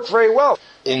they work very well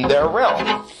in their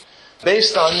realm.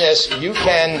 Based on this, you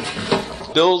can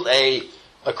build a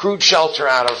crude shelter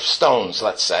out of stones,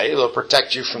 let's say. It'll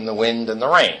protect you from the wind and the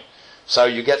rain. So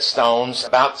you get stones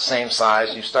about the same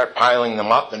size, you start piling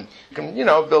them up, and you can,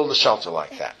 build a shelter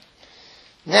like that.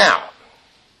 Now,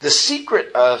 the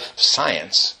secret of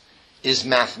science is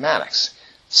mathematics.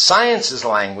 Science's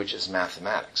language is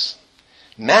mathematics.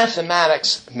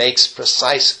 Mathematics makes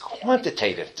precise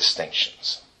quantitative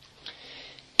distinctions.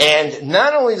 And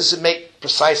not only does it make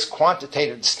precise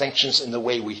quantitative distinctions in the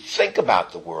way we think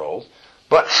about the world,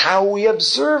 but how we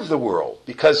observe the world.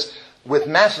 Because with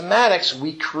mathematics,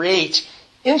 we create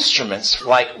instruments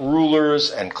like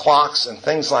rulers and clocks and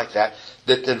things like that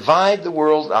that divide the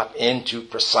world up into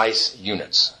precise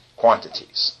units,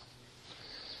 quantities.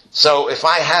 So if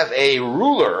I have a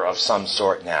ruler of some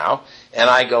sort now, and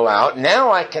I go out,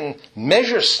 now I can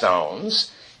measure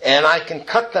stones, and I can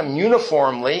cut them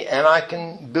uniformly, and I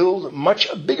can build much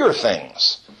bigger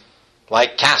things,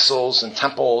 like castles and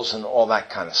temples and all that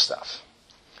kind of stuff.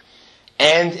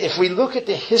 And if we look at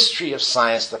the history of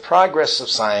science, the progress of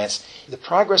science, the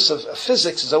progress of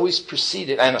physics is always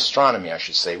preceded, and astronomy, I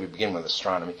should say, we begin with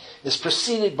astronomy, is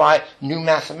preceded by new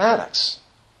mathematics.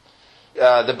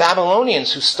 The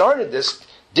Babylonians who started this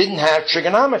didn't have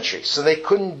trigonometry, so they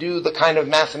couldn't do the kind of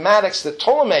mathematics that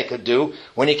Ptolemy could do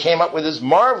when he came up with his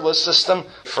marvelous system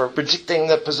for predicting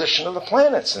the position of the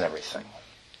planets and everything.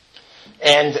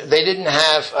 And they didn't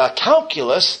have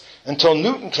calculus until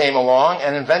Newton came along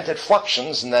and invented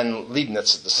fluxions, and then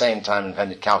Leibniz at the same time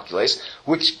invented calculus,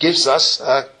 which gives us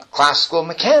classical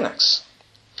mechanics.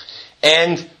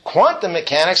 And quantum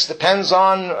mechanics depends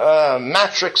on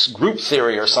matrix group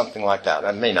theory or something like that.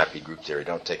 That may not be group theory,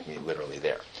 don't take me literally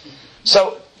there.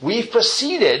 So we've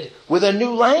proceeded with a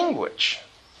new language.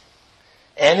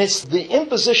 And it's the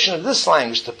imposition of this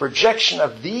language, the projection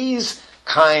of these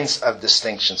kinds of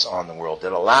distinctions on the world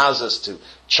that allows us to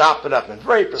chop it up in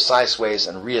very precise ways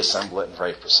and reassemble it in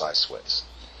very precise ways.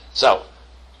 So,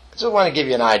 I just want to give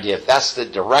you an idea if that's the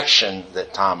direction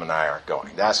that Tom and I are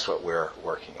going. That's what we're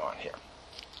working on here.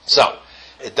 So,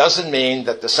 it doesn't mean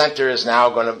that the center is now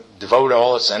going to devote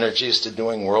all its energies to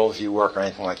doing worldview work or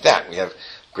anything like that. We have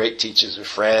great teachers with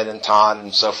Fred and Todd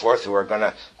and so forth who are going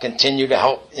to continue to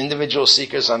help individual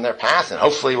seekers on their path, and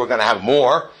hopefully we're going to have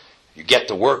more. You get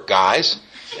to work, guys,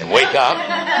 and wake up,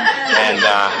 and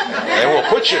they will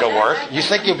put you to work. You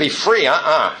think you'll be free?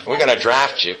 We're going to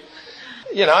draft you.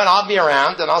 And I'll be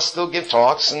around, and I'll still give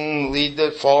talks and lead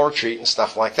the fall retreat and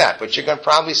stuff like that. But you're going to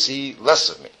probably see less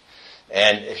of me.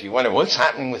 And if you wonder what's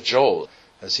happening with Joel,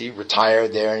 has he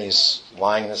retired there and he's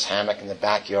lying in his hammock in the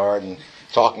backyard and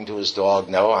talking to his dog?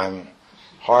 No, I'm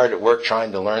hard at work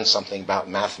trying to learn something about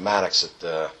mathematics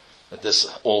at this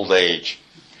old age.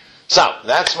 So,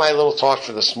 that's my little talk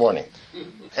for this morning.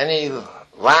 Any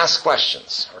last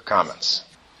questions or comments?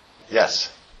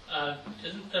 Yes?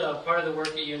 Isn't part of the work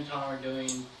that you and Tom are doing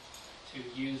to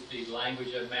use the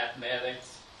language of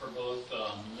mathematics for both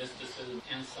mysticism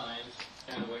and science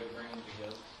and the way to bring them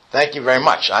together? Thank you very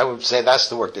much. I would say that's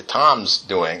the work that Tom's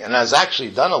doing, and has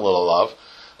actually done a little of.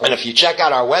 And if you check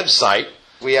out our website,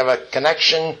 we have a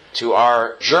connection to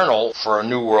our journal for a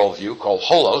new worldview called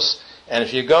Holos. And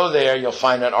if you go there, you'll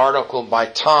find an article by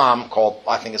Tom called,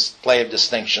 I think it's Play of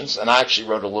Distinctions, and I actually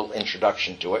wrote a little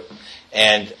introduction to it.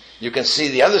 And you can see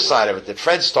the other side of it that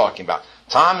Fred's talking about.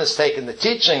 Tom has taken the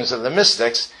teachings of the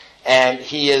mystics, and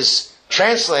he has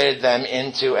translated them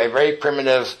into a very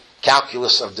primitive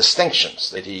calculus of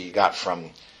distinctions that he got from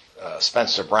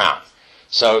Spencer Brown.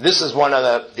 So this is one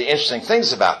of the interesting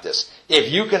things about this. If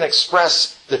you can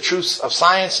express the truths of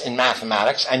science in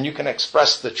mathematics, and you can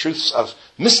express the truths of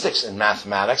mystics in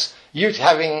mathematics, you're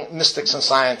having mystics and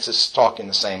scientists talking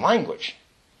the same language.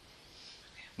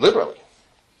 Literally.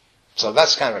 So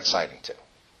that's kind of exciting too.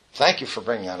 Thank you for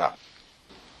bringing that up.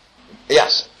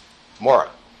 Yes, Maura.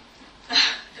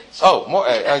 Oh,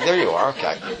 there you are.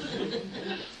 Okay.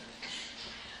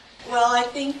 Well, I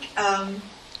think, and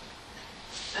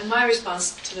my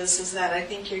response to this is that I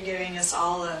think you're giving us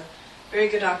all a very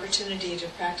good opportunity to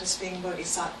practice being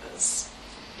bodhisattvas.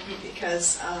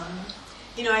 Because,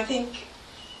 I think,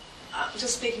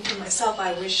 just speaking for myself,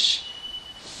 I wish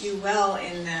you well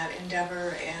in that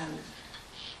endeavor and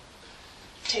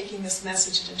taking this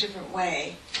message in a different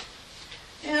way.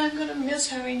 And I'm going to miss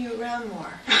having you around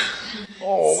more.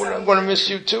 Oh, so, I'm going to miss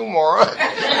you too, Maura. But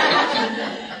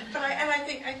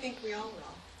I think we all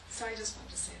will. So I just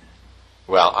wanted to say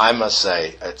that. Well, I must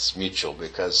say it's mutual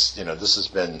because, this has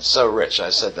been so rich.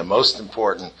 I said the most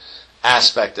important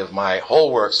aspect of my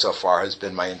whole work so far has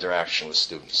been my interaction with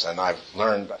students. And I've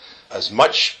learned as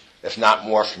much, if not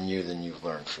more, from you than you've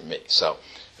learned from me. So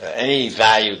any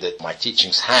value that my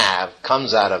teachings have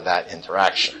comes out of that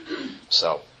interaction.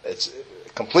 So it's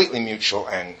completely mutual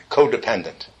and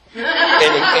codependent.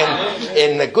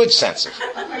 In the good sense of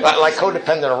like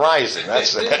codependent arising.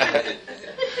 That's it.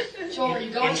 Joel, are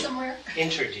you going somewhere?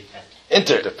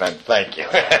 Interdependent, thank you.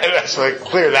 Let's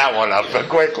clear that one up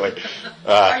quickly.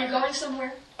 Are you going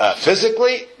somewhere?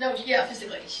 Physically? No, yeah,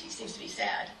 physically. She seems to be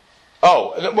sad.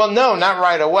 Oh, well, no, not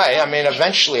right away. I mean,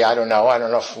 eventually, I don't know. I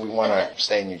don't know if we want to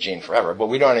stay in Eugene forever, but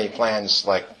we don't have any plans,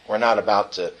 we're not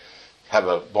about to have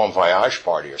a bon voyage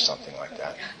party or something like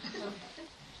that.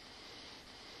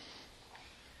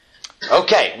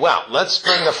 Okay, well, let's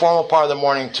bring the formal part of the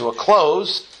morning to a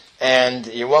close, and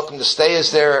you're welcome to stay.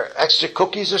 Is there extra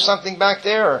cookies or something back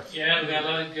there? Or? Yeah, we got a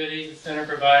lot of goodies the center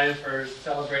provided for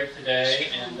Celebrate today,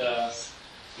 and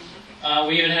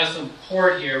we even have some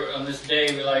port here. On this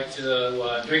day, we like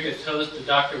to drink a toast to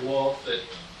Dr. Wolf that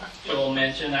Joel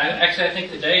mentioned. I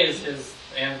think today is his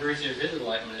anniversary of his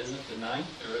enlightenment, isn't it? The 9th?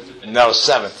 Or is it the No,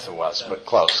 7th it was, but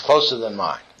close. Closer than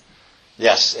mine.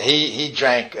 Yes, he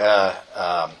drank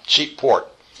cheap port.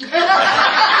 Which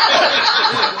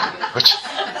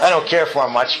I don't care for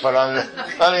much, but on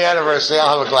the anniversary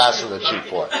I'll have a glass of the cheap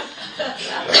port.